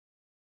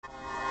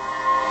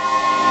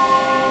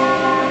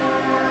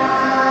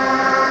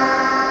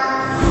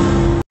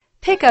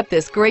Pick up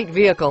this great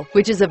vehicle,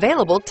 which is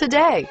available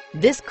today.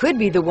 This could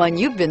be the one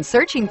you've been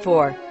searching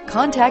for.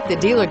 Contact the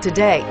dealer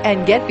today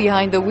and get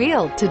behind the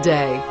wheel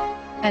today.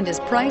 And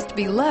is priced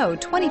below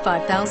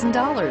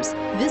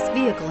 $25,000. This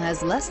vehicle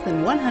has less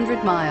than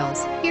 100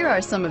 miles. Here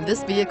are some of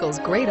this vehicle's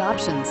great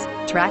options: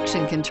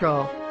 traction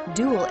control,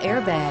 dual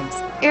airbags,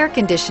 air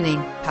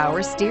conditioning,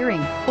 power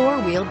steering,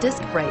 four-wheel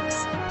disc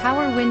brakes,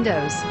 power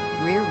windows,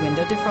 rear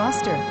window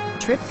defroster,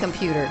 trip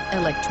computer,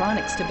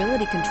 electronic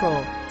stability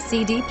control,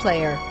 CD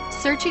player.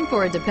 Searching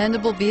for a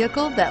dependable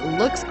vehicle that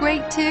looks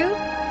great too?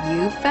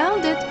 You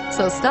found it,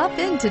 so stop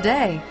in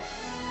today.